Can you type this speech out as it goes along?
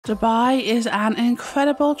Dubai is an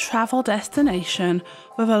incredible travel destination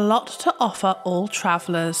with a lot to offer all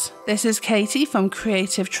travellers. This is Katie from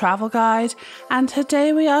Creative Travel Guide, and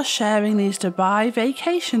today we are sharing these Dubai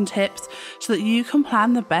vacation tips so that you can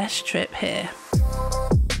plan the best trip here.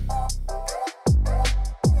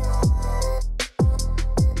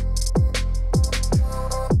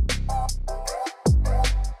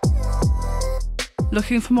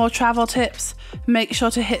 Looking for more travel tips? Make sure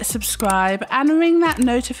to hit subscribe and ring that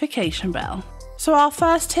notification bell. So our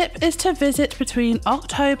first tip is to visit between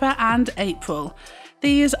October and April.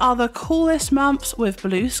 These are the coolest months with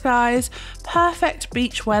blue skies, perfect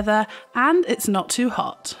beach weather, and it's not too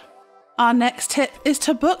hot. Our next tip is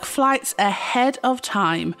to book flights ahead of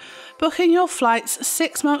time. Booking your flights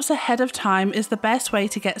 6 months ahead of time is the best way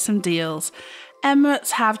to get some deals.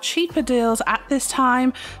 Emirates have cheaper deals at this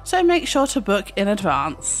time, so make sure to book in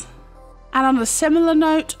advance. And on a similar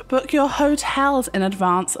note, book your hotels in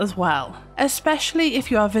advance as well. Especially if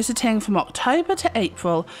you are visiting from October to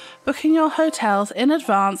April, booking your hotels in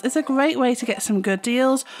advance is a great way to get some good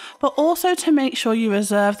deals, but also to make sure you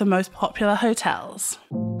reserve the most popular hotels.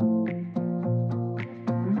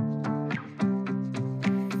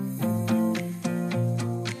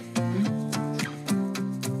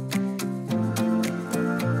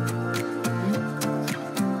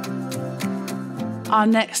 Our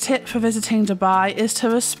next tip for visiting Dubai is to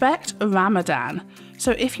respect Ramadan.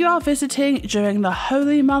 So if you are visiting during the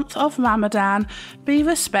holy month of Ramadan, be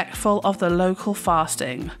respectful of the local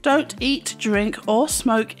fasting. Don't eat, drink or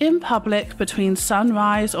smoke in public between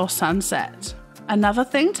sunrise or sunset. Another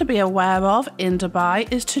thing to be aware of in Dubai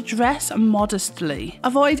is to dress modestly.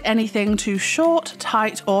 Avoid anything too short,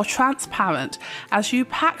 tight or transparent as you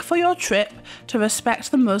pack for your trip to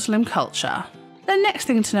respect the Muslim culture. The next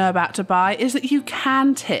thing to know about Dubai is that you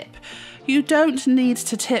can tip. You don't need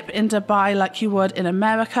to tip in Dubai like you would in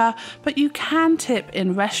America, but you can tip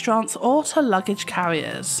in restaurants or to luggage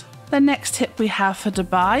carriers. The next tip we have for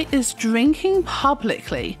Dubai is drinking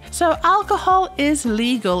publicly. So alcohol is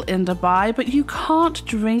legal in Dubai, but you can't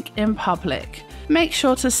drink in public. Make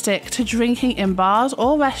sure to stick to drinking in bars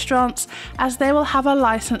or restaurants as they will have a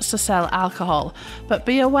license to sell alcohol, but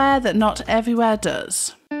be aware that not everywhere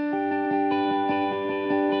does.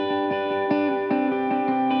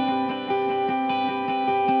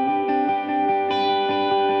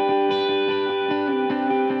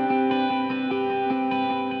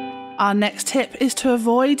 Our next tip is to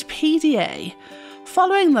avoid PDA.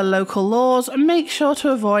 Following the local laws, make sure to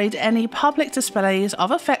avoid any public displays of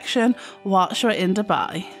affection whilst you're in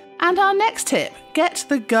Dubai. And our next tip, get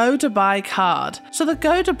the Go Dubai card. So the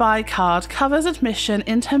Go Dubai card covers admission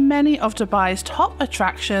into many of Dubai's top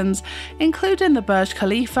attractions, including the Burj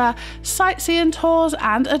Khalifa, sightseeing tours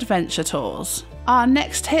and adventure tours. Our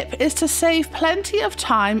next tip is to save plenty of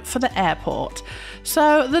time for the airport.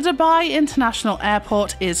 So the Dubai International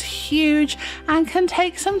Airport is huge and can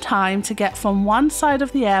take some time to get from one side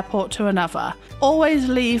of the airport to another. Always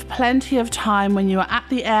leave plenty of time when you are at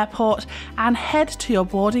the airport and head to your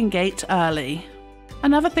boarding gate early.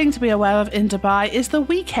 Another thing to be aware of in Dubai is the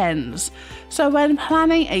weekends. So when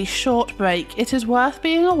planning a short break, it is worth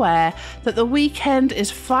being aware that the weekend is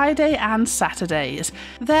Friday and Saturdays.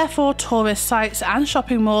 Therefore, tourist sites and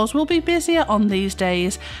shopping malls will be busier on these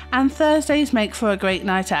days, and Thursdays make for a great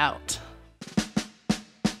night out.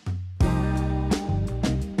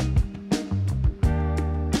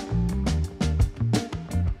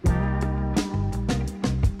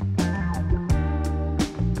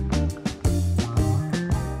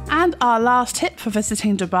 And our last tip for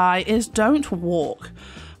visiting Dubai is don't walk.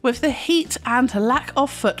 With the heat and lack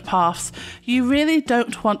of footpaths, you really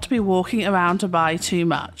don't want to be walking around Dubai too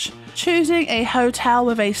much. Choosing a hotel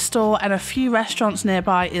with a store and a few restaurants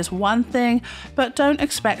nearby is one thing, but don't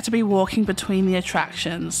expect to be walking between the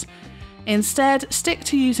attractions. Instead, stick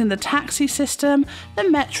to using the taxi system, the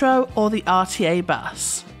metro or the RTA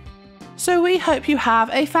bus. So we hope you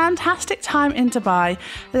have a fantastic time in Dubai.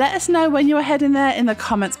 Let us know when you are heading there in the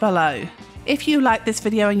comments below. If you liked this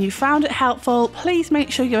video and you found it helpful, please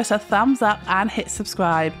make sure you give us a thumbs up and hit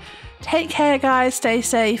subscribe. Take care guys, stay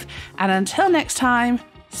safe, and until next time,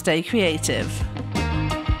 stay creative.